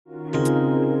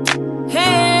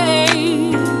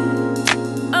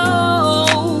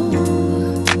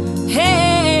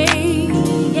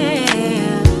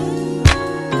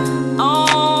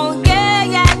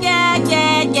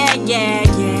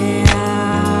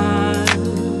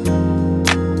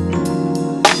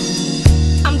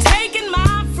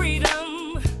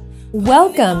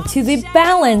Welcome to the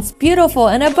Balanced, Beautiful,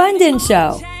 and Abundant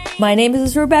Show. My name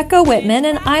is Rebecca Whitman,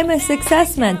 and I'm a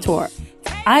success mentor.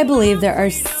 I believe there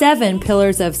are 7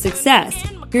 pillars of success: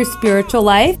 your spiritual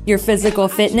life, your physical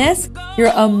fitness,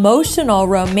 your emotional,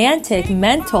 romantic,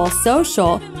 mental,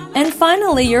 social, and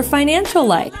finally, your financial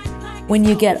life. When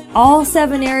you get all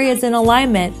 7 areas in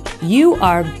alignment, you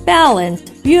are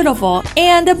balanced, beautiful,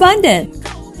 and abundant.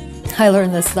 I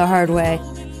learned this the hard way.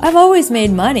 I've always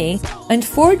made money.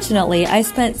 Unfortunately, I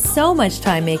spent so much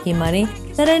time making money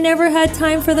that I never had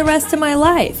time for the rest of my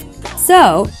life.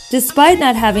 So, despite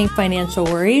not having financial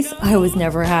worries, I was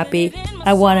never happy.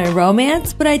 I wanted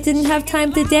romance, but I didn't have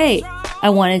time to date.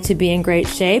 I wanted to be in great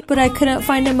shape, but I couldn't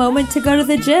find a moment to go to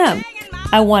the gym.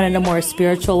 I wanted a more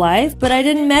spiritual life, but I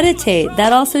didn't meditate.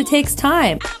 That also takes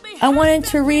time. I wanted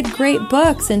to read great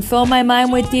books and fill my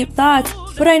mind with deep thoughts,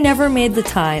 but I never made the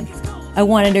time. I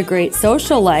wanted a great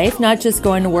social life, not just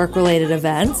going to work-related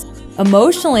events.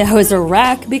 Emotionally, I was a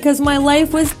wreck because my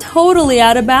life was totally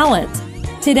out of balance.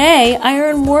 Today, I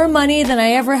earn more money than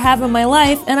I ever have in my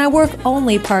life, and I work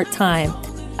only part-time.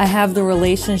 I have the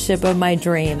relationship of my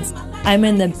dreams. I'm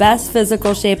in the best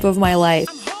physical shape of my life.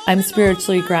 I'm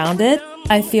spiritually grounded.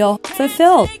 I feel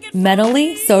fulfilled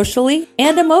mentally, socially,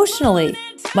 and emotionally.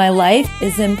 My life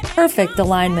is in perfect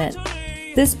alignment.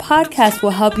 This podcast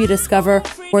will help you discover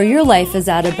where your life is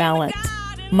out of balance.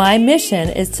 My mission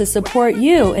is to support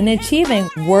you in achieving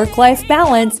work-life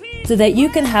balance so that you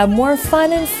can have more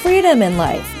fun and freedom in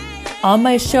life. On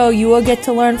my show, you will get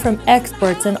to learn from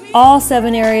experts in all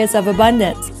 7 areas of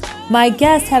abundance. My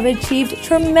guests have achieved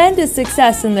tremendous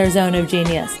success in their zone of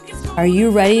genius. Are you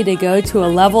ready to go to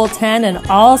a level 10 in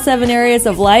all 7 areas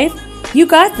of life? You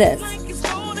got this.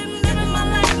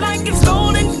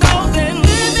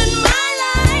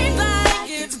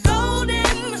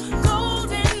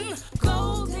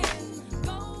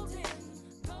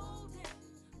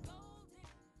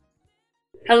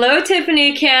 Hello,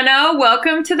 Tiffany Cano.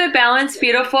 Welcome to the Balanced,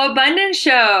 Beautiful, Abundant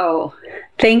Show.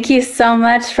 Thank you so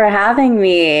much for having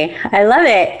me. I love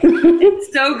it.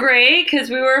 It's so great because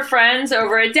we were friends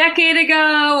over a decade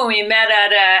ago when we met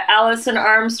at a Allison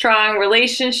Armstrong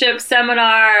relationship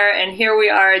seminar, and here we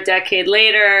are a decade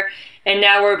later, and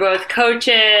now we're both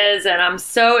coaches, and I'm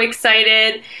so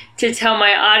excited to tell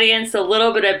my audience a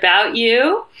little bit about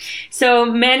you. So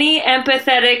many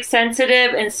empathetic,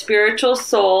 sensitive, and spiritual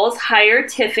souls hire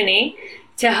Tiffany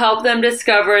to help them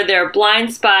discover their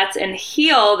blind spots and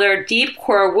heal their deep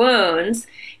core wounds,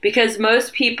 because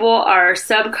most people are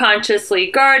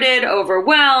subconsciously guarded,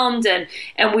 overwhelmed,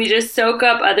 and we just soak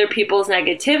up other people's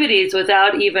negativities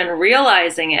without even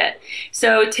realizing it.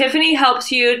 So Tiffany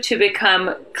helps you to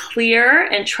become clear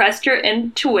and trust your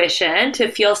intuition,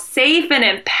 to feel safe and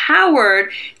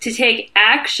empowered to take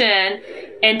action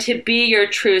and to be your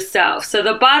true self. So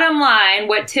the bottom line,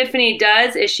 what Tiffany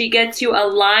does is she gets you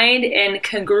aligned and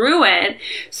congruent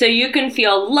so you can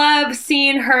feel loved,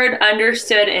 seen, heard,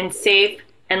 understood, and safe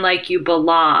and like you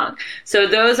belong. So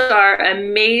those are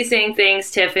amazing things,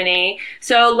 Tiffany.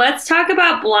 So let's talk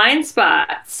about blind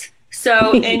spots.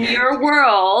 So in your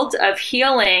world of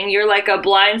healing, you're like a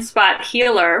blind spot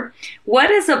healer.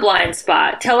 What is a blind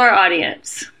spot? Tell our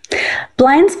audience.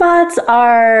 Blind spots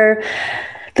are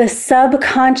the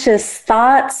subconscious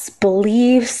thoughts,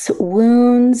 beliefs,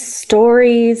 wounds,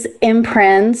 stories,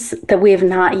 imprints that we have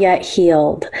not yet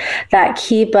healed that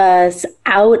keep us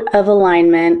out of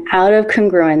alignment, out of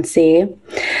congruency.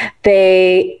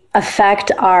 They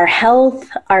affect our health,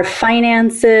 our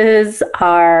finances,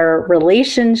 our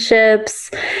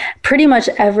relationships, pretty much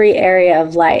every area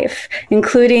of life,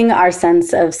 including our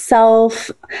sense of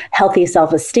self, healthy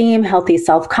self-esteem, healthy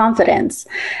self-confidence.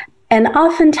 And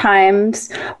oftentimes,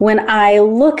 when I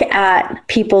look at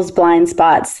people's blind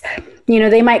spots,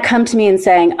 they might come to me and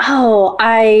saying, "Oh,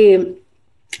 I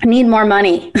need more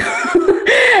money."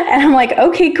 And I'm like,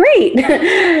 okay, great.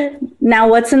 Now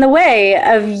what's in the way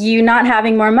of you not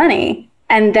having more money?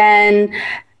 And then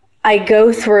I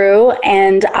go through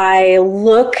and I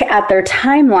look at their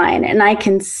timeline and I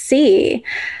can see,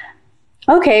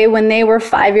 okay, when they were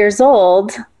 5 years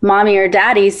old, mommy or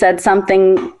daddy said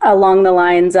something along the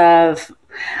lines of,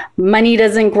 money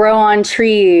doesn't grow on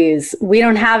trees, we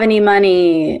don't have any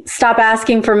money, stop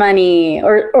asking for money,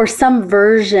 or some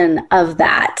version of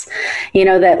that,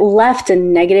 that left a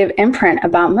negative imprint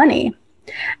about money.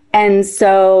 And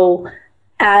so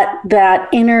at that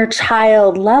inner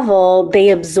child level,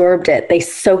 they absorbed it, they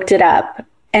soaked it up,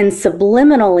 and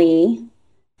subliminally,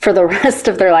 for the rest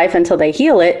of their life until they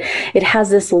heal it, it has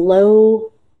this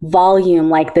low volume,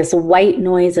 like this white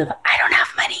noise of, I don't have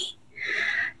money.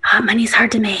 Money's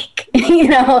hard to make,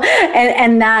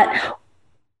 and that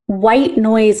white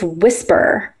noise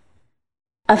whisper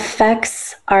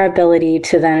affects our ability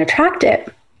to then attract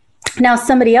it. Now,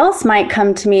 somebody else might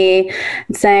come to me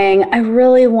saying, I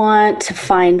really want to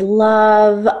find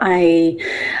love.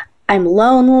 I'm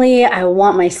lonely. I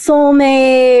want my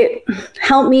soulmate.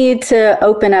 Help me to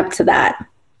open up to that.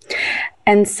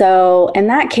 And so in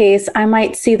that case, I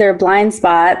might see their blind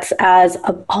spots as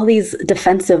all these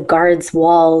defensive guards,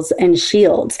 walls, and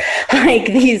shields, like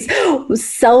these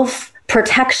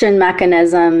self-protection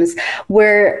mechanisms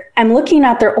where I'm looking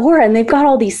at their aura and they've got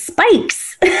all these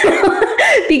spikes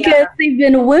because they've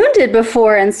been wounded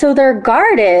before. And so they're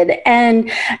guarded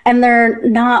and they're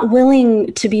not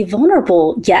willing to be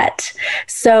vulnerable yet.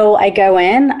 So I go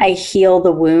in, I heal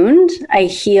the wound, I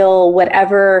heal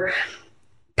whatever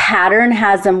pattern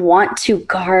has them want to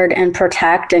guard and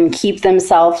protect and keep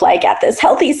themselves like at this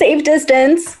healthy, safe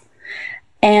distance,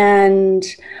 and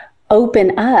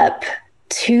open up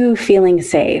to feeling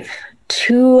safe,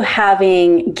 to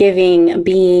having, giving,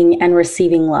 being, and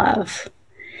receiving love.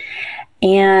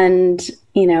 And,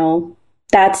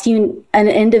 that's an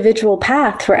individual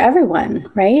path for everyone,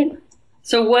 right?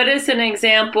 So what is an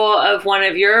example of one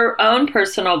of your own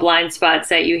personal blind spots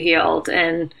that you healed,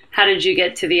 and how did you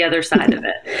get to the other side of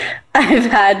it? I've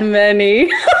had many.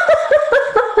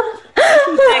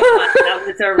 That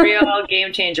was a real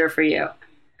game changer for you.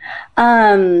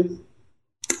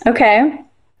 Okay.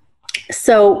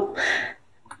 So,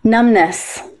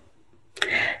 numbness.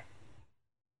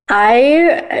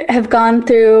 I have gone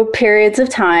through periods of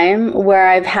time where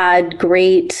I've had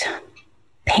great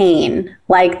pain.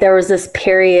 Like there was this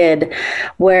period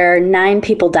where 9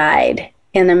 people died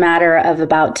in a matter of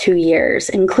about 2 years,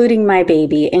 including my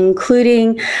baby,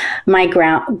 including my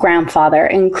grandfather,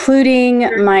 including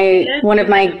one of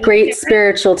my great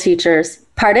spiritual teachers.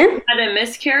 Pardon? Had a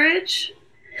miscarriage?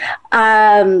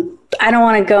 I don't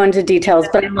want to go into details,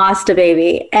 but I lost a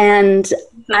baby. And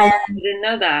I didn't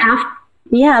know that.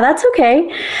 Yeah, that's okay.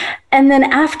 And then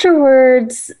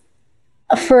afterwards,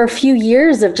 for a few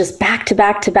years of just back to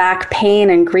back to back pain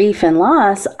and grief and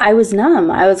loss, I was numb.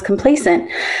 I was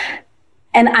complacent.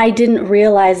 And I didn't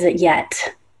realize it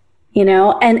yet,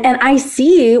 and I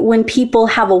see when people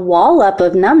have a wall up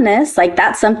of numbness, like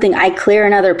that's something I clear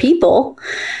in other people.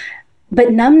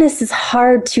 But numbness is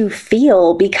hard to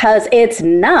feel because it's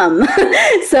numb.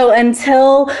 So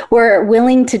until we're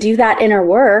willing to do that inner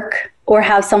work, or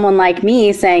have someone like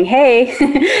me saying, hey,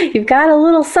 you've got a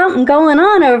little something going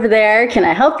on over there. Can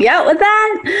I help you out with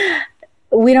that?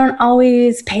 We don't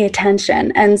always pay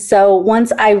attention. And so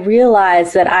once I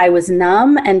realized that I was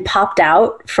numb and popped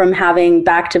out from having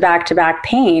back to back to back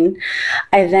pain,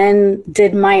 I then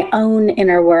did my own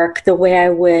inner work the way I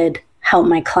would help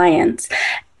my clients,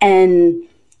 and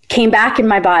came back in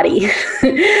my body,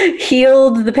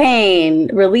 healed the pain,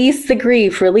 released the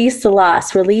grief, released the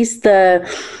loss, released the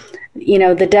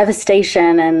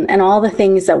devastation and all the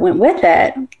things that went with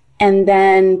it, and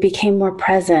then became more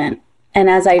present. And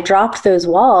as I dropped those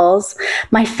walls,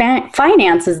 my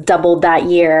finances doubled that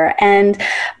year, and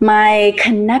my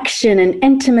connection and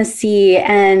intimacy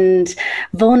and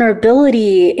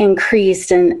vulnerability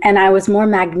increased, and I was more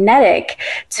magnetic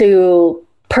to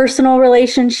personal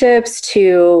relationships,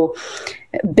 to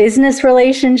business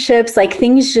relationships. Like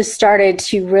things just started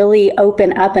to really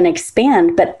open up and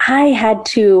expand. But I had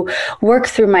to work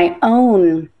through my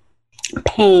own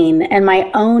pain and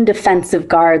my own defensive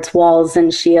guards, walls,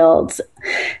 and shields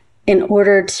in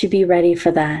order to be ready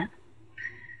for that.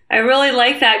 I really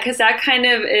like that, because that kind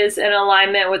of is in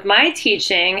alignment with my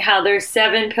teaching, how there's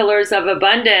 7 pillars of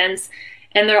abundance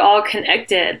and they're all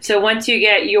connected. So once you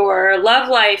get your love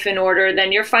life in order,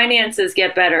 then your finances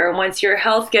get better. Once your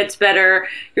health gets better,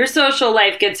 your social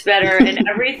life gets better, and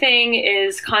everything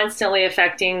is constantly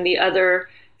affecting the other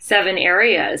 7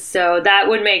 areas. So that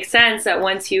would make sense that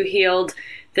once you healed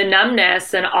the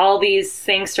numbness, and all these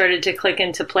things started to click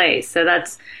into place. So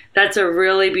that's a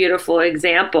really beautiful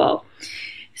example.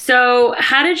 So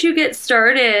how did you get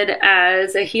started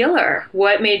as a healer?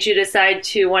 What made you decide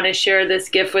to want to share this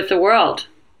gift with the world?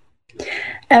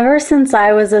 Ever since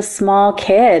I was a small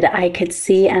kid, I could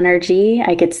see energy.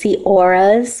 I could see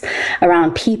auras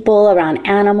around people, around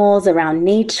animals, around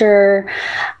nature.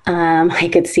 I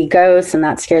could see ghosts, and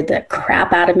that scared the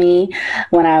crap out of me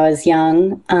when I was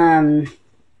young.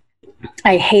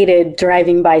 I hated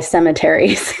driving by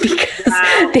cemeteries because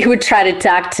they would try to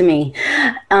talk to me.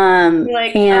 I'm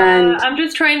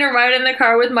just trying to ride in the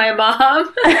car with my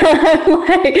mom.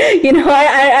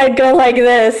 I'd go like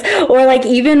this, or like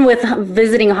even with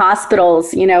visiting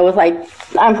hospitals, with like,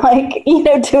 I'm like,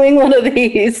 doing one of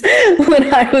these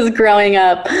when I was growing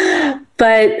up.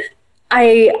 But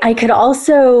I could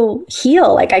also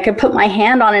heal. Like I could put my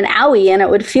hand on an owie and it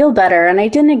would feel better. And I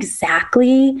didn't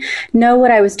exactly know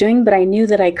what I was doing, but I knew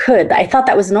that I could. I thought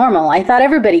that was normal. I thought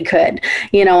everybody could,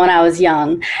 when I was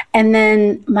young. And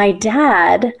then my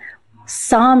dad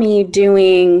saw me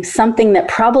doing something that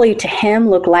probably to him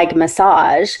looked like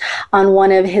massage on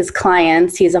one of his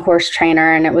clients. He's a horse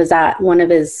trainer, and it was at one of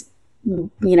his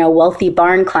wealthy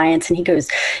barn clients. And he goes,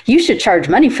 "You should charge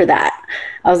money for that."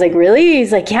 I was like, "Really?"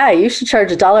 He's like, "Yeah, you should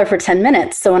charge $1 for 10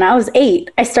 minutes. So when I was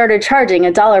 8, I started charging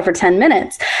 $1 for 10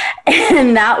 minutes.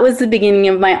 And that was the beginning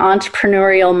of my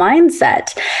entrepreneurial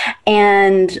mindset.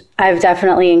 And I've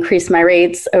definitely increased my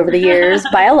rates over the years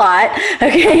by a lot.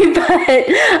 Okay. But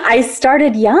I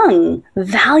started young,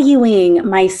 valuing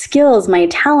my skills, my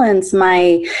talents,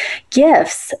 my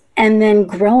gifts, and then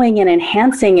growing and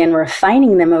enhancing and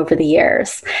refining them over the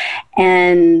years.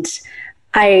 And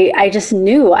I just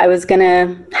knew I was going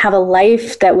to have a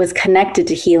life that was connected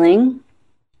to healing.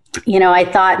 I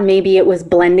thought maybe it was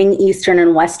blending Eastern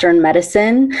and Western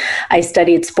medicine. I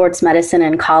studied sports medicine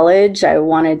in college. I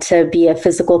wanted to be a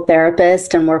physical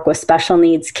therapist and work with special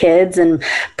needs kids and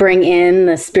bring in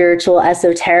the spiritual,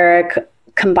 esoteric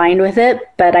combined with it.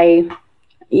 But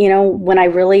when I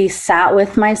really sat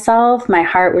with myself, my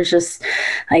heart was just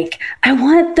like, I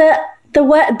want the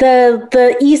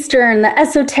Eastern, the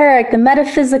esoteric, the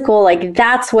metaphysical, like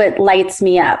that's what lights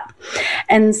me up.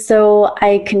 And so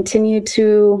I continued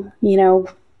to,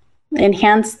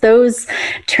 enhance those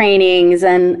trainings.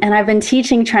 And I've been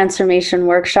teaching transformation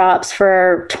workshops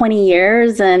for 20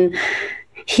 years and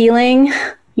healing,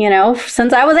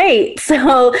 since I was 8.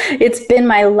 So it's been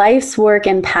my life's work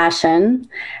and passion.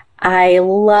 I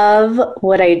love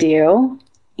what I do.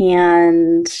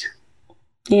 And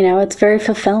it's very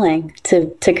fulfilling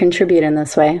to contribute in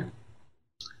this way.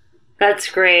 That's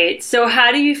great. So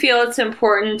how do you feel it's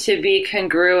important to be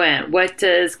congruent? What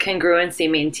does congruency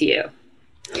mean to you?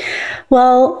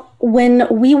 Well, when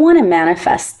we want to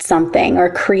manifest something or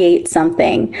create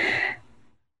something,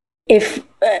 if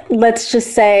let's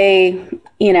just say,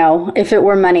 if it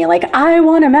were money, like I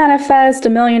want to manifest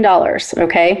 $1 million.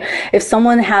 Okay. If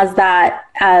someone has that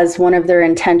as one of their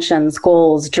intentions,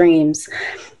 goals, dreams,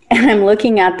 and I'm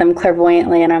looking at them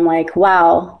clairvoyantly and I'm like,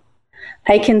 wow,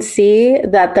 I can see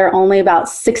that they're only about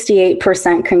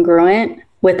 68% congruent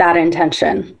with that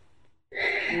intention.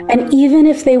 Wow. And even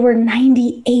if they were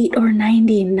 98 or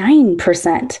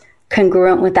 99%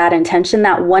 congruent with that intention,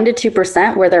 that 1% to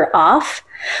 2% where they're off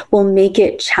will make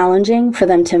it challenging for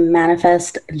them to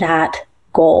manifest that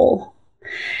goal.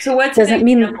 So what's an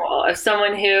example of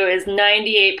someone who is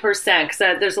 98%? Because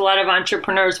there's a lot of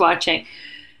entrepreneurs watching.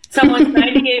 Someone's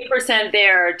 98%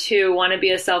 there to want to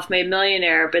be a self-made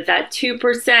millionaire, but that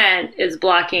 2% is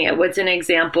blocking it. What's an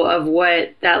example of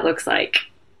what that looks like?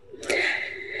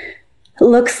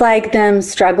 Looks like them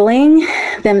struggling,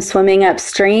 them swimming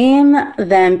upstream,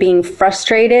 them being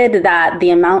frustrated that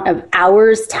the amount of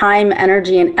hours, time,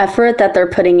 energy, and effort that they're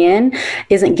putting in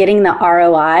isn't getting the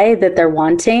ROI that they're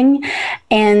wanting.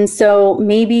 And so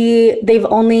maybe they've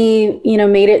only,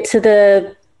 made it to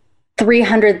the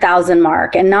 300,000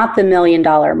 mark and not the $1 million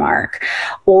mark.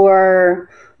 Or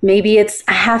maybe it's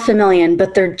 $500,000,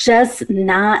 but they're just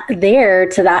not there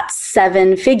to that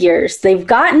 7 figures. They've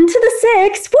gotten to the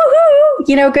 6,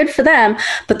 woohoo, good for them,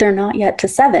 but they're not yet to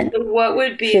 7. So what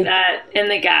would be that in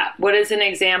the gap? What is an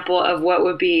example of what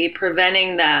would be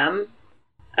preventing them,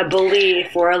 a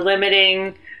belief or a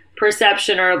limiting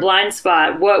perception or a blind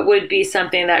spot? What would be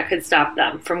something that could stop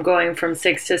them from going from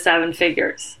 6 to 7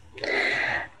 figures?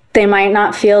 They might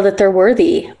not feel that they're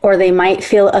worthy, or they might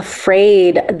feel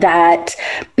afraid that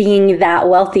being that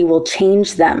wealthy will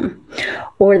change them,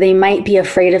 or they might be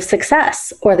afraid of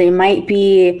success, or they might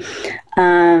be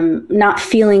not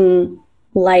feeling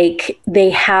like they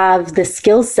have the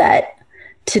skill set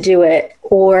to do it,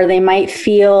 or they might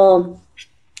feel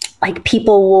like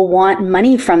people will want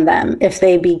money from them if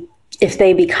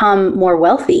they become more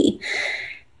wealthy.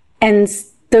 And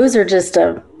those are just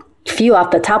a few off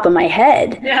the top of my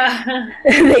head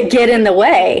that get in the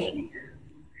way.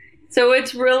 So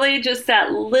it's really just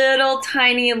that little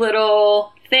tiny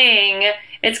little thing.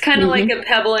 It's kind of like a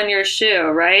pebble in your shoe,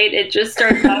 right? It just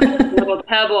starts off as a little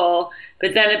pebble,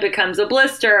 but then it becomes a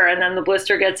blister, and then the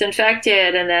blister gets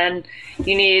infected, and then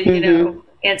you need,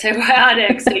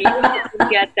 antibiotics. So you have to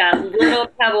get that little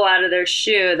pebble out of their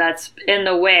shoe that's in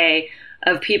the way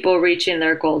of people reaching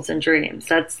their goals and dreams.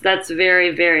 That's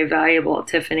very, very valuable,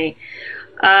 Tiffany.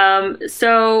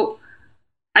 So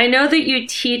I know that you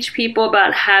teach people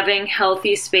about having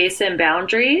healthy space and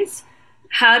boundaries.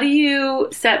 How do you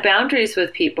set boundaries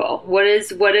with people? What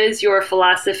is your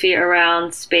philosophy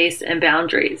around space and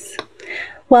boundaries?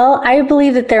 Well, I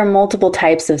believe that there are multiple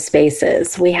types of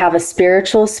spaces. We have a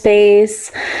spiritual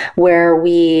space where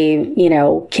we,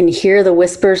 can hear the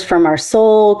whispers from our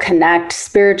soul, connect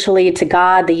spiritually to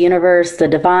God, the universe, the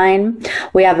divine.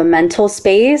 We have a mental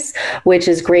space, which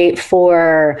is great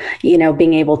for,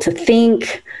 being able to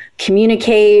think,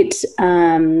 communicate,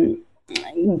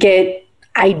 get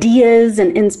ideas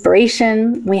and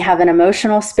inspiration. We have an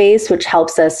emotional space, which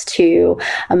helps us to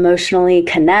emotionally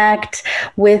connect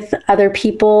with other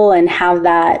people and have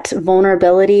that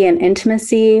vulnerability and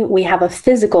intimacy. We have a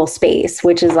physical space,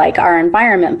 which is like our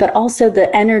environment, but also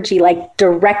the energy like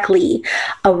directly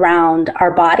around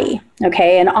our body.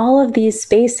 Okay. And all of these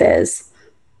spaces,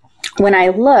 when I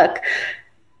look,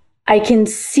 I can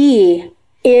see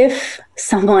if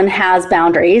someone has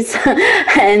boundaries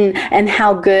and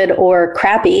how good or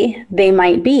crappy they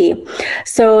might be.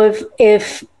 So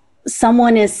if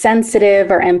someone is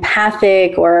sensitive or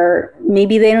empathic, or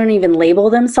maybe they don't even label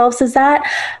themselves as that,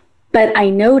 but I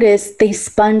notice they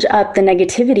sponge up the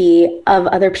negativity of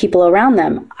other people around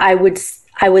them, I would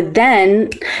then,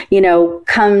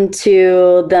 come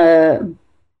to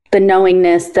the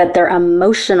knowingness that their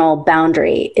emotional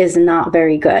boundary is not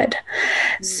very good.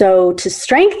 So to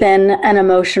strengthen an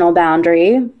emotional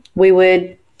boundary, we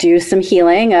would do some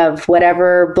healing of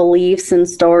whatever beliefs and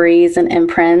stories and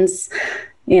imprints,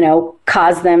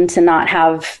 cause them to not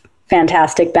have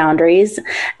fantastic boundaries,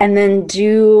 and then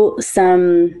do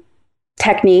some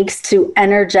techniques to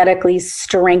energetically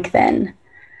strengthen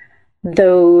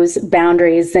those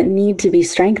boundaries that need to be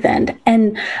strengthened.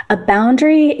 And a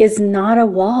boundary is not a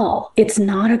wall. It's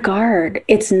not a guard.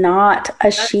 It's not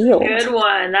a shield. That's a good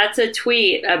one. That's a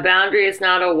tweet. A boundary is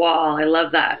not a wall. I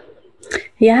love that.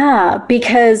 Yeah,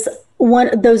 because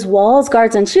those walls,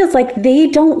 guards, and shields, like they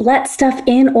don't let stuff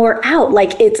in or out.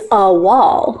 Like it's a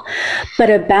wall.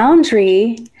 But a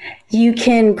boundary, you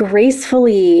can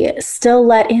gracefully still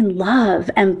let in love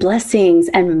and blessings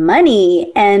and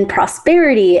money and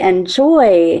prosperity and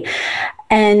joy,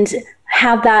 and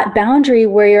have that boundary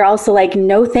where you're also like,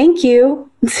 no, thank you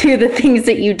to the things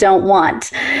that you don't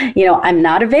want. I'm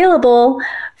not available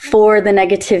for the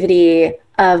negativity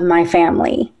of my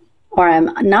family, or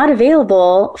I'm not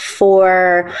available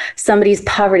for somebody's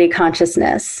poverty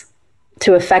consciousness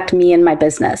to affect me and my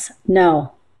business.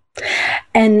 No.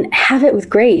 And have it with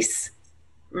grace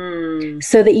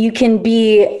so that you can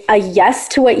be a yes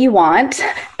to what you want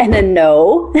and a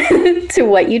no to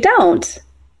what you don't.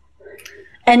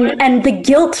 And the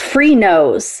guilt-free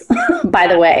no's, by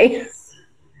the way.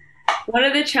 One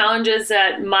of the challenges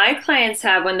that my clients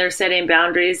have when they're setting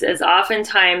boundaries is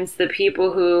oftentimes the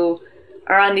people who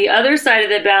are on the other side of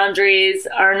the boundaries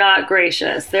are not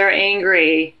gracious. They're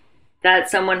angry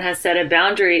that someone has set a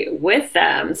boundary with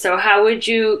them. So how would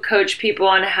you coach people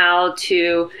on how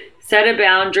to set a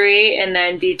boundary and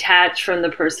then detach from the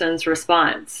person's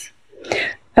response?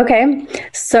 Okay.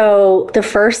 So the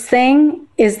first thing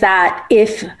is that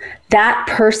if that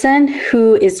person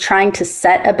who is trying to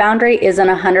set a boundary isn't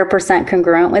 100%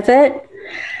 congruent with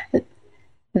it,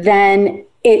 then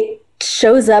it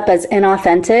shows up as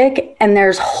inauthentic, and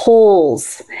there's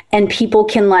holes, and people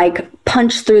can like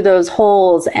punch through those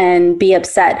holes and be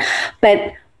upset.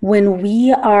 But when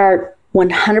we are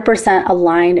 100%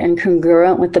 aligned and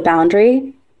congruent with the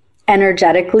boundary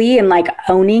energetically and like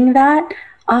owning that,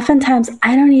 oftentimes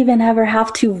I don't even ever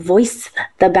have to voice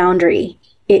the boundary.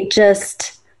 It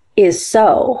just is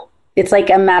so. It's like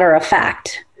a matter of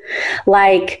fact.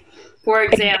 Like, for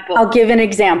example, I'll give an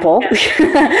example.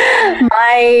 Yeah.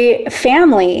 My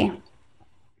family,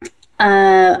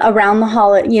 around the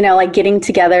holiday, like getting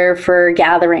together for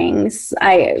gatherings,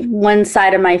 one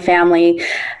side of my family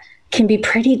can be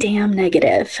pretty damn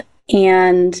negative,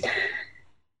 and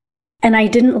I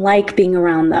didn't like being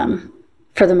around them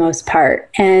for the most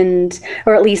part,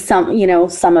 or at least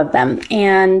some of them,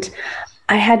 and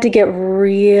I had to get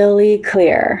really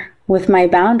clear with my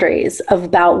boundaries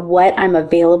about what I'm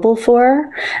available for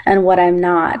and what I'm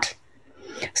not.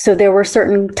 So there were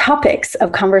certain topics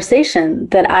of conversation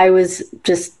that I was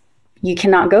just, you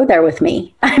cannot go there with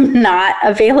me. I'm not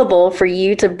available for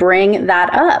you to bring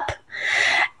that up.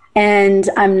 And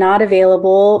I'm not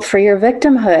available for your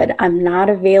victimhood. I'm not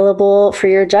available for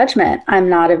your judgment. I'm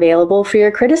not available for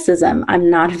your criticism. I'm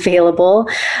not available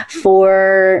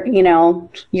for,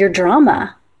 your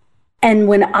drama. And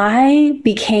when I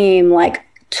became like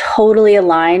totally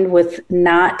aligned with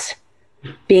not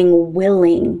being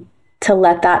willing to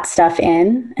let that stuff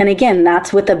in, and again,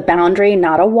 that's with a boundary,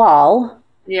 not a wall.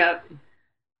 Yep.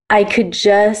 I could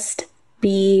just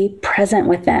be present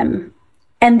with them.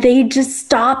 And they just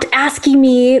stopped asking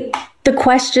me the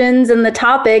questions and the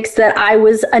topics that I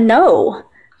was a no.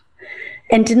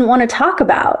 and didn't want to talk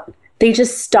about. They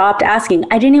just stopped asking.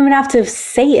 I didn't even have to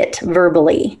say it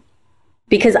verbally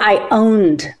because I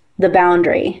owned the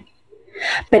boundary.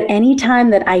 But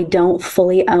anytime that I don't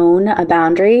fully own a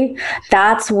boundary,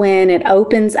 that's when it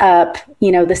opens up,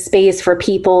 the space for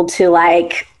people to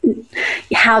like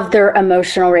have their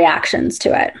emotional reactions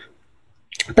to it.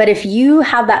 But if you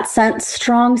have that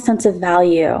strong sense of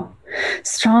value,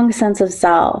 strong sense of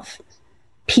self,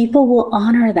 people will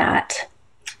honor that.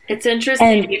 It's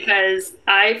interesting because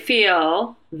I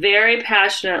feel very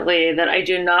passionately that I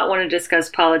do not want to discuss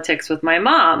politics with my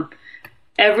mom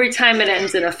every time it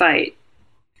ends in a fight.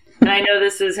 And I know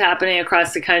this is happening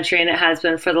across the country, and it has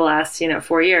been for the last,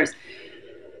 4 years.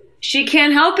 She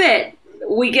can't help it.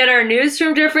 We get our news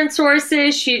from different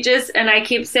sources. And I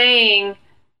keep saying,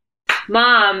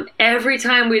 Mom, every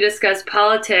time we discuss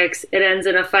politics, it ends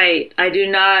in a fight. I do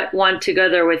not want to go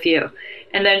there with you.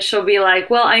 And then she'll be like,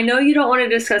 well, I know you don't want to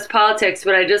discuss politics,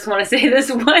 but I just want to say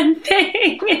this one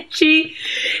thing. And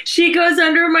she goes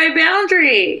under my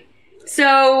boundary.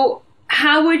 So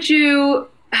how would you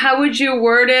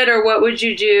word it, or what would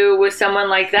you do with someone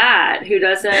like that who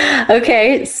doesn't?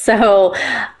 Okay, so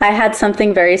I had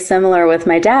something very similar with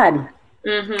my dad.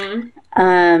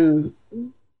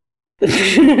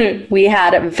 We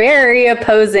had very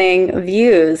opposing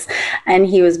views, and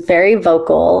he was very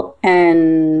vocal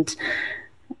and,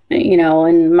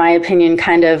 in my opinion,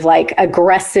 kind of like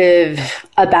aggressive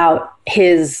about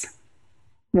his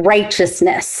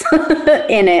righteousness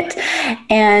in it.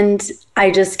 And I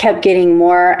just kept getting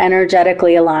more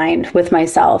energetically aligned with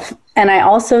myself. And I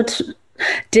also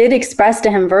did express to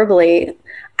him verbally,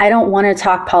 I don't want to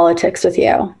talk politics with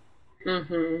you.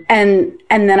 And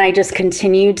then I just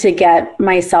continued to get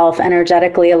myself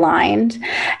energetically aligned.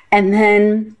 And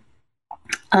then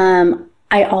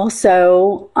I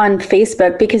also on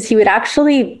Facebook, because he would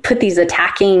actually put these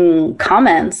attacking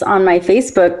comments on my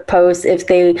Facebook posts if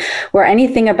they were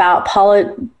anything about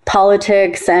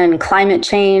politics and climate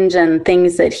change and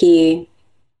things that he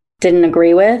didn't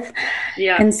agree with.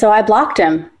 Yeah. And so I blocked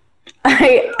him.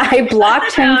 I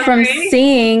blocked him from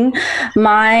seeing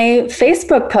my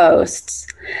Facebook posts.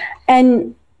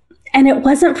 And it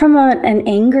wasn't from an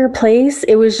anger place.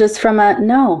 It was just from a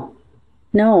no,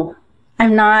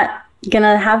 I'm not going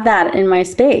to have that in my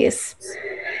space.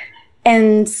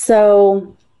 And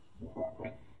so,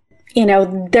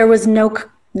 there was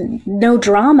no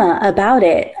drama about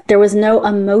it. There was no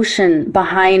emotion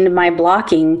behind my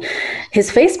blocking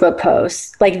his Facebook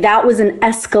posts. Like, that was an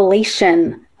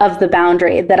escalation of the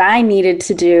boundary that I needed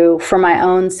to do for my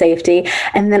own safety.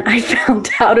 And then I found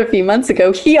out a few months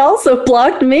ago, he also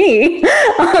blocked me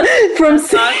from,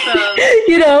 awesome.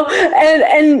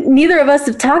 And neither of us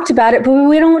have talked about it, but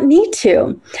we don't need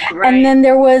to. Right. And then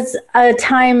there was a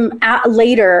time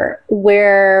later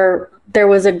where there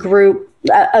was a group,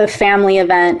 a family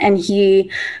event, and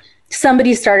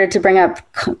somebody started to bring up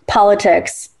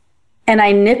politics, and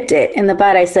I nipped it in the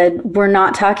bud. I said, we're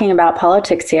not talking about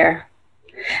politics here.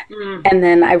 And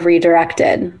then I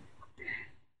redirected.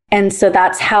 And so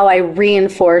that's how I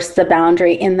reinforced the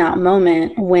boundary in that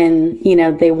moment when,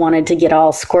 they wanted to get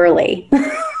all squirrely.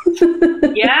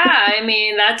 Yeah, I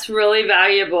mean, that's really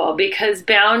valuable because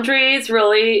boundaries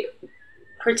really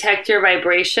protect your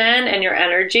vibration and your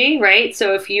energy, right?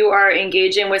 So if you are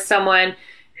engaging with someone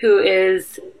who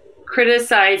is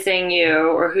criticizing you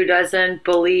or who doesn't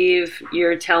believe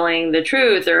you're telling the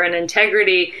truth or in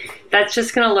integrity, that's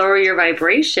just going to lower your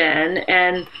vibration.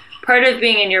 And part of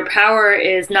being in your power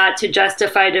is not to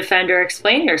justify, defend, or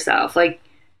explain yourself. Like,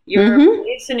 your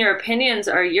beliefs and your opinions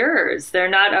are yours. They're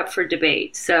not up for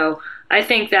debate. So I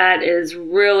think that is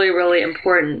really, really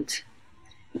important.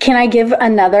 Can I give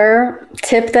another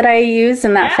tip that I use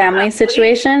in that family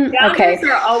situation? Boundaries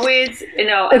are always, a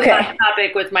hot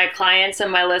topic with my clients and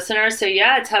my listeners. So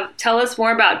tell us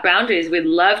more about boundaries. We'd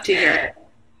love to hear it.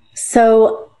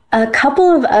 So a couple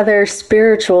of other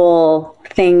spiritual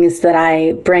things that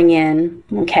I bring in,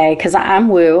 because I'm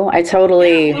woo. I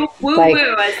totally woo,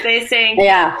 as they say.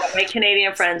 Yeah, my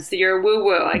Canadian friends, you're woo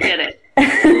woo. I get it.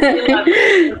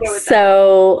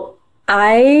 So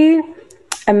I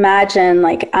imagine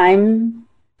like I'm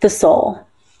the soul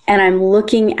and I'm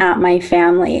looking at my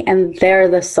family and they're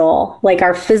the soul. Like,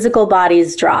 our physical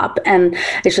bodies drop and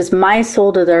it's just my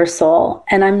soul to their soul.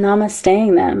 And I'm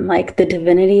namasteing them, like, the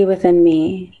divinity within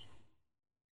me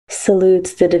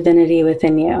salutes the divinity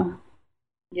within you.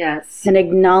 Yes. And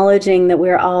acknowledging that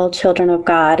we're all children of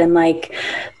God. And like,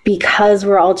 because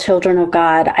we're all children of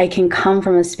God, I can come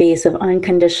from a space of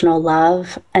unconditional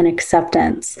love and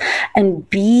acceptance and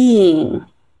being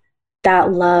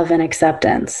that love and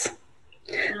acceptance.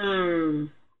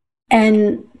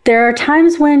 And there are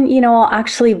times when, I'll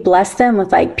actually bless them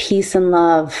with like peace and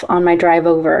love on my drive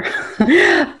over.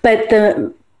 But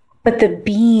the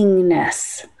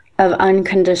beingness of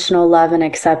unconditional love and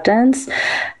acceptance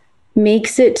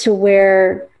makes it to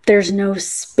where there's no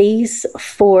space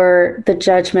for the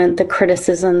judgment, the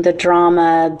criticism, the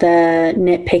drama, the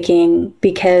nitpicking,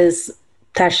 because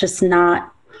that's just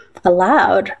not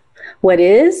allowed. What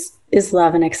is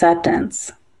love and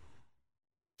acceptance.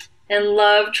 And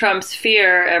love trumps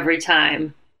fear every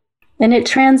time. And it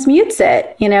transmutes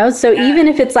it, So even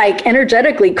if it's like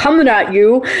energetically coming at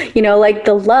you, like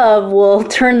the love will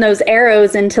turn those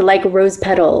arrows into like rose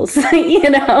petals,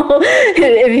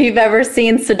 if you've ever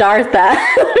seen Siddhartha,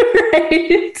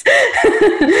 right?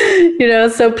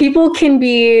 So people can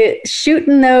be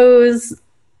shooting those,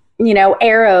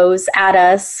 arrows at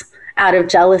us out of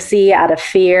jealousy, out of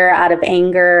fear, out of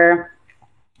anger,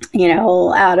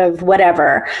 out of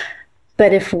whatever.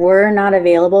 But if we're not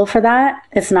available for that,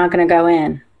 it's not going to go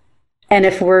in. And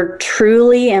if we're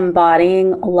truly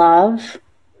embodying love,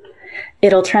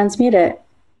 it'll transmute it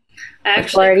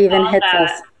before it even hits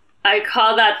us. I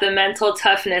call that the mental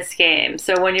toughness game.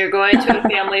 So when you're going to a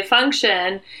family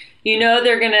function,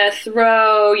 they're going to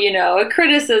throw, a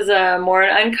criticism or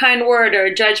an unkind word or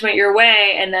a judgment your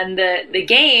way. And then the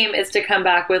game is to come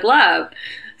back with love.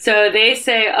 So they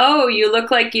say, oh, you look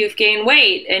like you've gained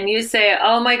weight. And you say,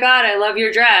 oh my God, I love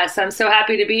your dress. I'm so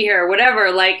happy to be here.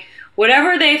 Whatever,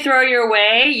 whatever they throw your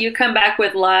way, you come back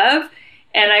with love.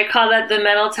 And I call that the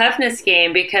mental toughness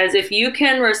game, because if you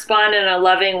can respond in a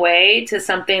loving way to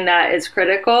something that is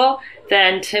critical,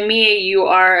 then to me, you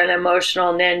are an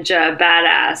emotional ninja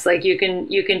badass. Like you can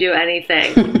do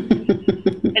anything.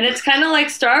 And it's kind of like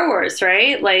Star Wars,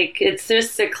 right? Like it's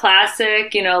just a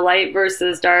classic, light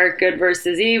versus dark, good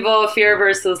versus evil, fear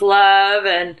versus love.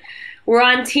 And we're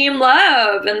on Team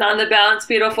Love and on the Balanced,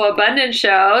 Beautiful, Abundant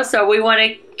show. So we want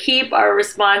to keep our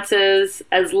responses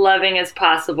as loving as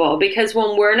possible, because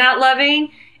when we're not loving,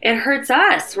 it hurts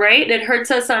us, right? It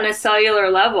hurts us on a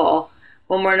cellular level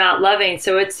when we're not loving.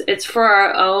 So it's for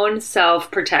our own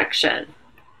self-protection.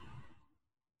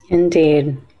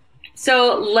 Indeed.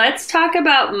 So let's talk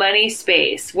about money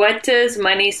space. What does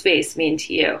money space mean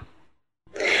to you?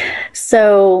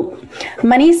 So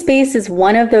money space is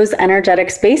one of those energetic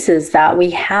spaces that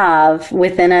we have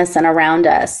within us and around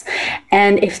us.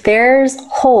 And if there's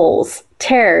holes,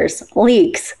 tears,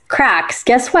 leaks, cracks,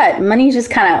 guess what? Money's just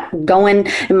kind of going,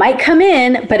 it might come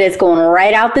in, but it's going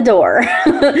right out the door.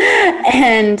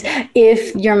 And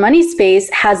if your money space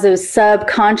has those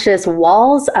subconscious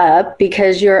walls up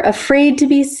because you're afraid to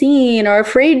be seen or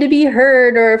afraid to be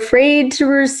heard or afraid to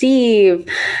receive,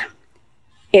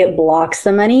 it blocks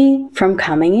the money from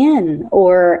coming in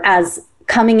or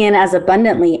coming in as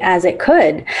abundantly as it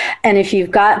could. And if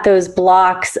you've got those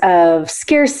blocks of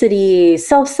scarcity,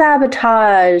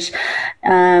 self-sabotage,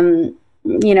 any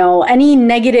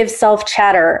negative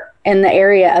self-chatter in the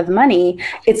area of money,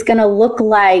 it's going to look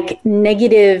like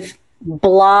negative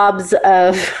blobs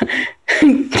of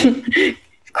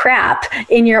crap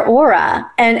in your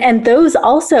aura. And those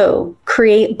also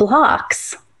create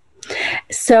blocks.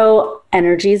 So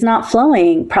energy is not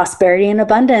flowing. Prosperity and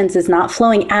abundance is not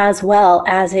flowing as well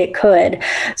as it could.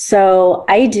 So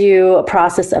I do a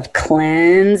process of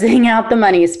cleansing out the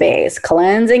money space,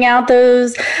 cleansing out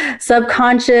those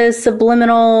subconscious,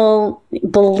 subliminal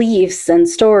beliefs and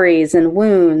stories and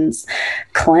wounds,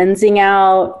 cleansing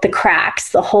out the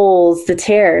cracks, the holes, the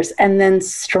tears, and then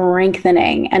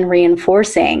strengthening and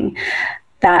reinforcing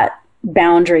that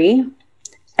boundary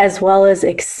as well as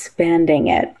expanding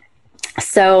it.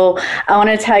 So I want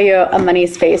to tell you a money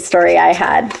space story I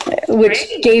had, which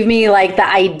gave me like the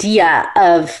idea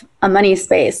of a money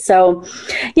space. So,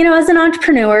 as an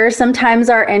entrepreneur, sometimes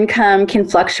our income can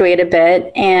fluctuate a bit,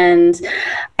 and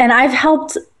I've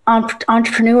helped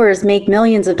entrepreneurs make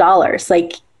millions of dollars.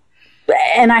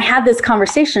 And I had this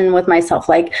conversation with myself,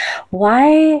 like,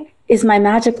 why is my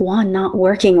magic wand not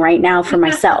working right now for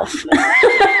myself?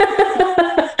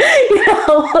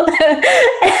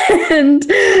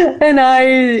 And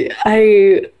I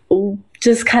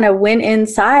just kind of went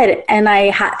inside, and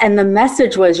and the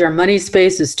message was, your money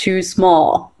space is too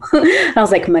small. And I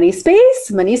was like, money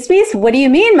space? What do you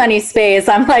mean money space?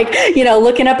 I'm like,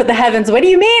 looking up at the heavens. What do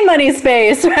you mean money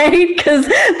space? Right? Because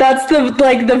that's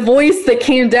the voice that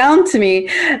came down to me.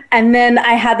 And then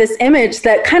I had this image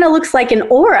that kind of looks like an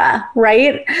aura,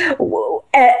 right?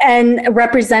 And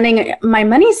representing my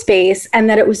money space, and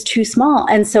that it was too small.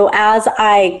 And so as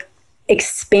I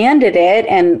expanded it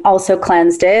and also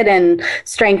cleansed it and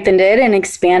strengthened it and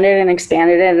expanded and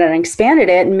expanded it and expanded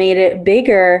it and made it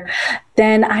bigger,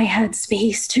 then I had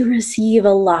space to receive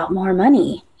a lot more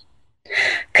money.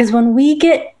 Because when we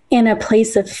get in a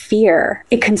place of fear,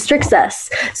 it constricts us.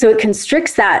 So it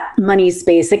constricts that money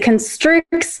space. It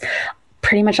constricts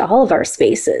pretty much all of our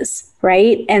spaces,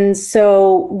 right? And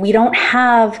so we don't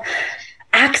have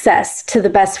access to the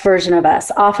best version of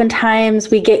us. Oftentimes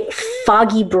we get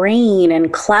foggy brain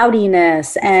and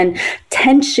cloudiness and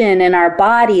tension in our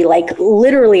body, like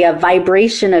literally a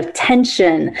vibration of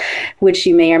tension, which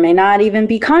you may or may not even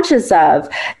be conscious of,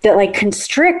 that like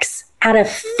constricts at a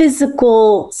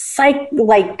physical,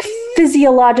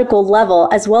 physiological level,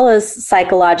 as well as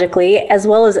psychologically, as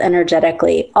well as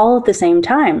energetically, all at the same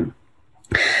time.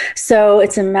 So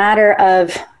it's a matter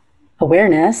of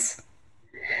awareness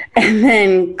and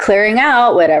then clearing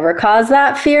out whatever caused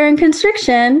that fear and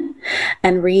constriction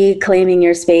and reclaiming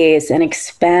your space and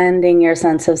expanding your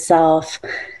sense of self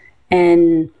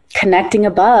and connecting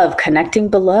above, connecting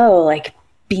below, like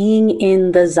being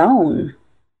in the zone.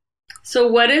 So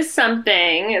what is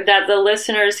something that the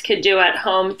listeners could do at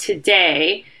home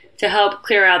today to help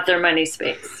clear out their money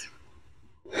space?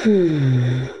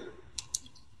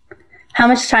 How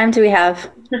much time do we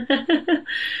have?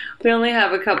 We only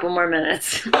have a couple more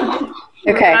minutes. Okay.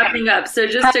 We're wrapping up. So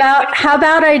just how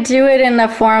about I do it in the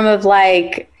form of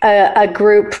like a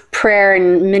group prayer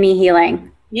and mini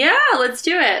healing? Yeah, let's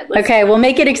do it. We'll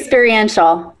make it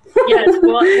experiential. Yes,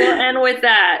 we'll end with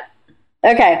that.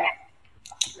 Okay.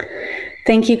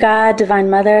 Thank you, God, Divine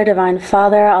Mother, Divine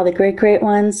Father, all the great, great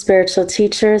ones, spiritual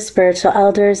teachers, spiritual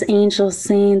elders, angels,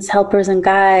 saints, helpers, and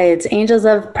guides, angels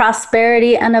of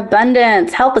prosperity and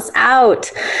abundance. Help us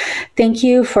out. Thank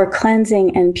you for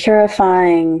cleansing and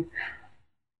purifying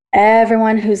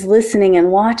everyone who's listening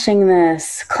and watching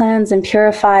this. Cleanse and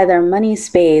purify their money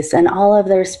space and all of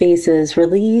their spaces.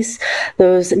 Release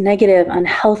those negative,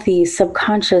 unhealthy,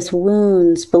 subconscious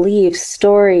wounds, beliefs,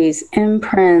 stories,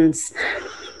 imprints,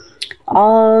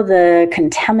 all the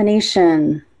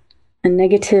contamination and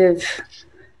negative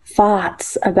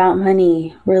thoughts about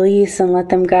money. Release and let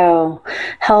them go.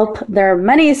 Help their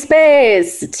money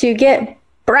space to get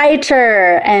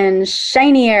brighter and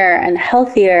shinier and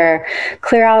healthier.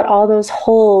 Clear out all those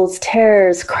holes,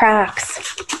 tears,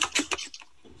 cracks.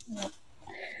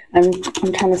 I'm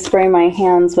trying to spray my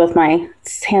hands with my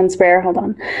hand sprayer. Hold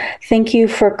on. Thank you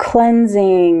for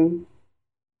cleansing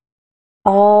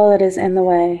all that is in the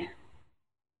way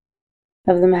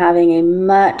of them having a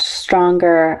much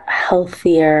stronger,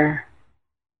 healthier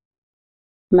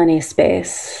money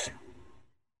space.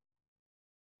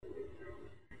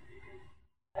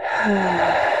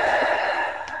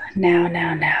 Now.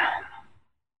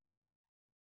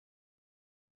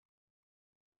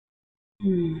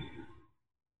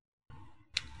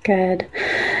 Good.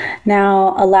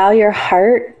 Now allow your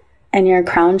heart and your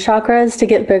crown chakras to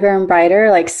get bigger and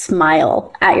brighter. Like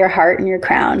smile at your heart and your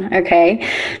crown, okay?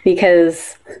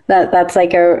 Because that's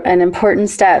like an important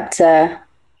step to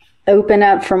open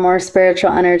up for more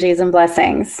spiritual energies and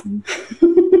blessings.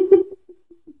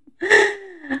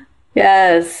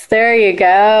 Yes, there you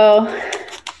go.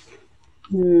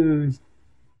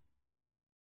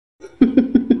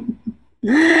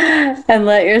 And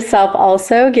let yourself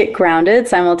also get grounded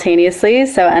simultaneously.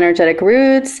 So energetic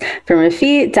roots from your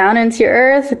feet down into your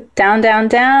earth,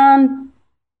 down,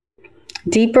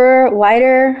 deeper,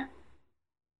 wider.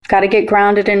 Got to get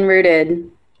grounded and rooted.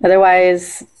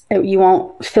 Otherwise, you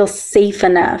won't feel safe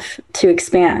enough to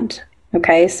expand.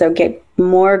 Okay, so get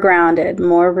more grounded,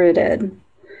 more rooted.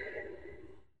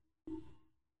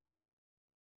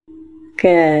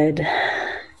 Good.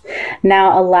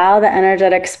 Now allow the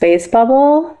energetic space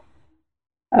bubble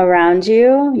around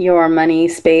you, your money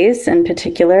space in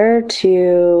particular,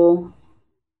 to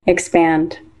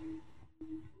expand.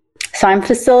 So I'm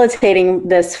facilitating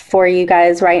this for you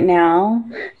guys right now.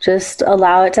 Just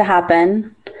allow it to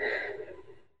happen.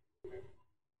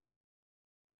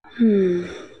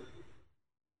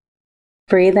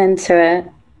 Breathe into it.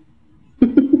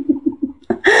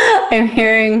 I'm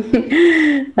hearing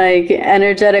like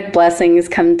energetic blessings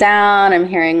come down. I'm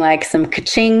hearing like some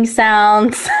ka-ching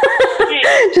sounds.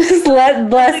 Just let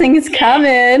blessings come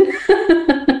in.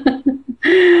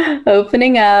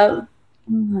 Opening up.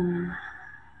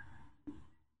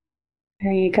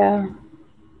 There you go.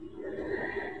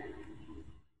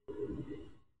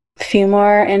 A few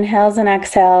more inhales and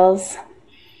exhales.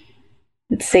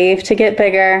 It's safe to get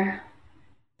bigger.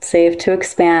 Safe to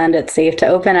expand. It's safe to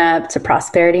open up to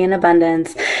prosperity and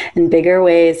abundance in bigger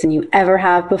ways than you ever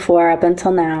have before up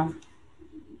until now.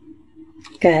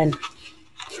 Good.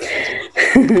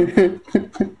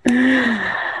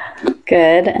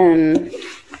 Good. And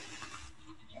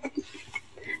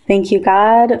Thank you,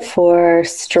 God, for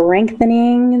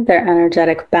strengthening their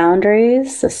energetic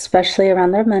boundaries, especially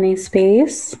around their money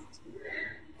space.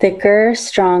 Thicker,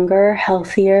 stronger,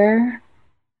 healthier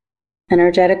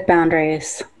energetic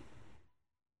boundaries,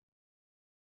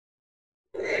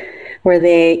 where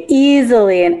they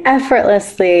easily and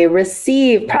effortlessly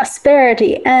receive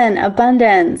prosperity and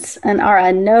abundance and are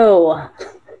a no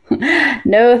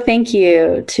thank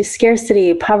you to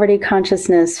scarcity, poverty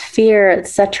consciousness, fear,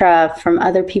 etc. from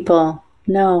other people.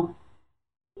 No.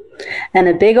 And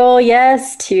a big ol'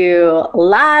 yes to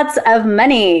lots of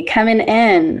money coming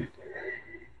in.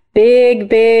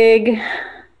 Big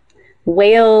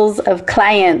whales of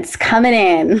clients coming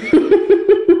in.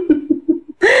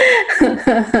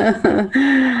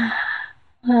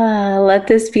 Let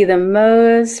this be the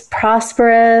most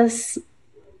prosperous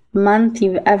month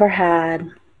you've ever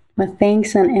had. With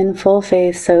thanks and in full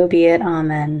faith, so be it.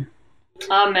 Amen.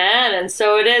 Amen. And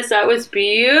so it is. That was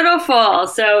beautiful.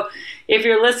 So if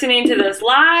you're listening to this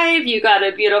live, you got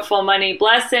a beautiful money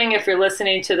blessing. If you're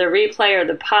listening to the replay or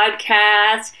the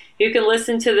podcast, you can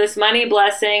listen to this money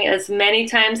blessing as many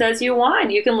times as you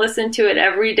want. You can listen to it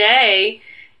every day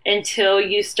until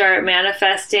you start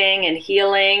manifesting and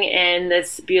healing in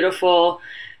this beautiful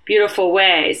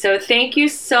way. So thank you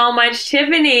so much,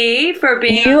 Tiffany, for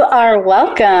being You are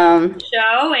welcome. On the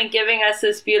show and giving us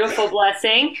this beautiful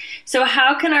blessing. So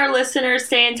how can our listeners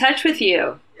stay in touch with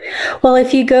you? Well,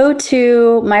 if you go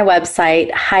to my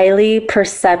website,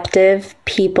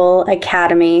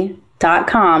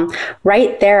 highlyperceptivepeopleacademy.com,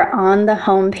 right there on the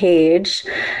homepage,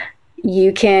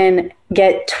 you can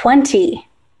get 20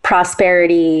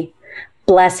 prosperity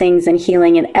blessings and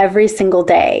healing in every single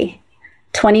day.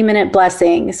 20-minute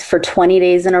blessings for 20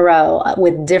 days in a row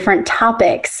with different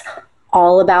topics,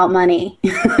 all about money.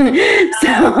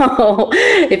 So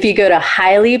if you go to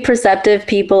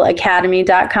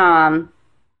highlyperceptivepeopleacademy.com,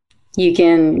 you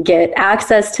can get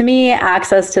access to me,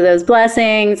 access to those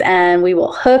blessings, and we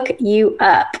will hook you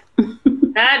up.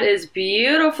 That is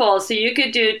beautiful. So you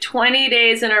could do 20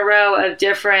 days in a row of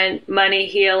different money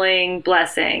healing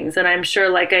blessings. And I'm sure,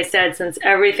 like I said, since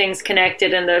everything's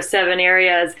connected in those 7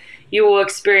 areas, you will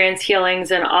experience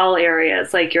healings in all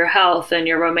areas, like your health and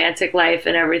your romantic life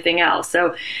and everything else.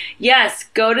 So yes,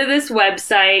 go to this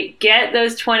website, get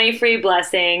those 20 free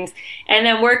blessings, and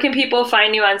then where can people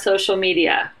find you on social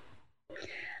media?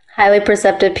 Highly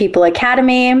Perceptive People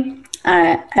Academy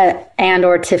and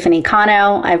or Tiffany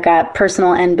Cano. I've got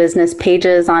personal and business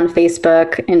pages on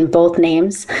Facebook in both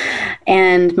names,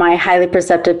 and my Highly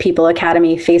Perceptive People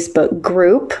Academy Facebook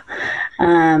group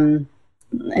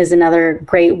is another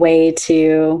great way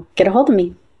to get a hold of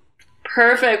me.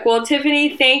 Perfect. Well,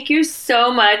 Tiffany, thank you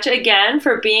so much again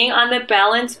for being on the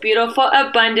Balanced, Beautiful,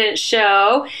 Abundant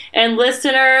show. And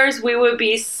listeners, we would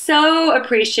be so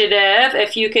appreciative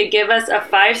if you could give us a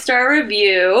 5-star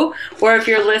review, or if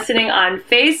you're listening on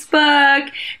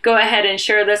Facebook, go ahead and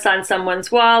share this on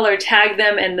someone's wall or tag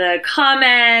them in the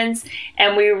comments.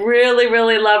 And we really,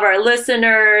 really love our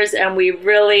listeners, and we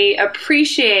really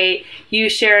appreciate you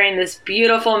sharing this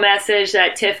beautiful message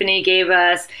that Tiffany gave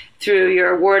us through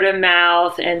your word of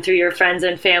mouth and through your friends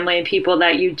and family and people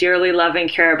that you dearly love and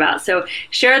care about. So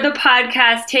share the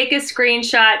podcast, take a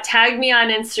screenshot, tag me on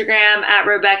Instagram at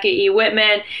Rebecca E.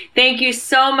 Whitman. Thank you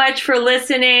so much for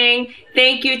listening.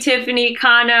 Thank you, Tiffany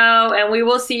Cano, and we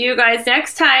will see you guys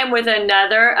next time with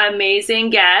another amazing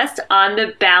guest on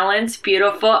the Balanced,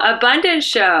 Beautiful, Abundant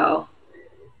show.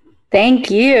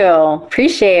 Thank you.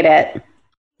 Appreciate it.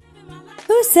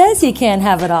 Who says you can't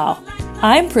have it all?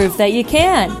 I'm proof that you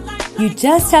can. You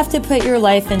just have to put your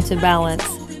life into balance.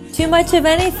 Too much of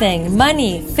anything,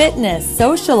 money, fitness,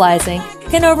 socializing,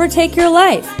 can overtake your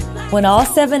life. When all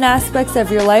 7 aspects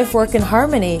of your life work in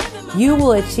harmony, you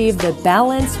will achieve the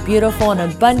balanced, beautiful, and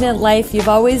abundant life you've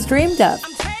always dreamed of.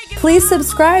 Please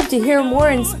subscribe to hear more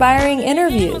inspiring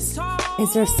interviews.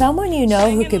 Is there someone you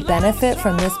know who could benefit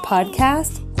from this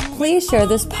podcast? Please share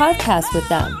this podcast with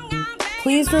them.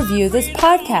 Please review this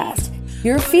podcast.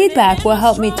 Your feedback will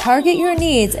help me target your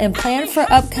needs and plan for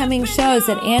upcoming shows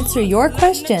that answer your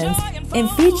questions and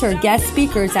feature guest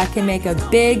speakers that can make a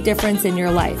big difference in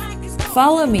your life.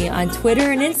 Follow me on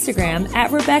Twitter and Instagram at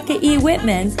Rebecca E.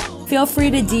 Whitman. Feel free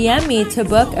to DM me to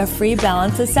book a free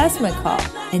balance assessment call.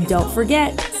 And don't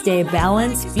forget, stay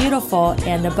balanced, beautiful,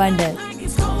 and abundant.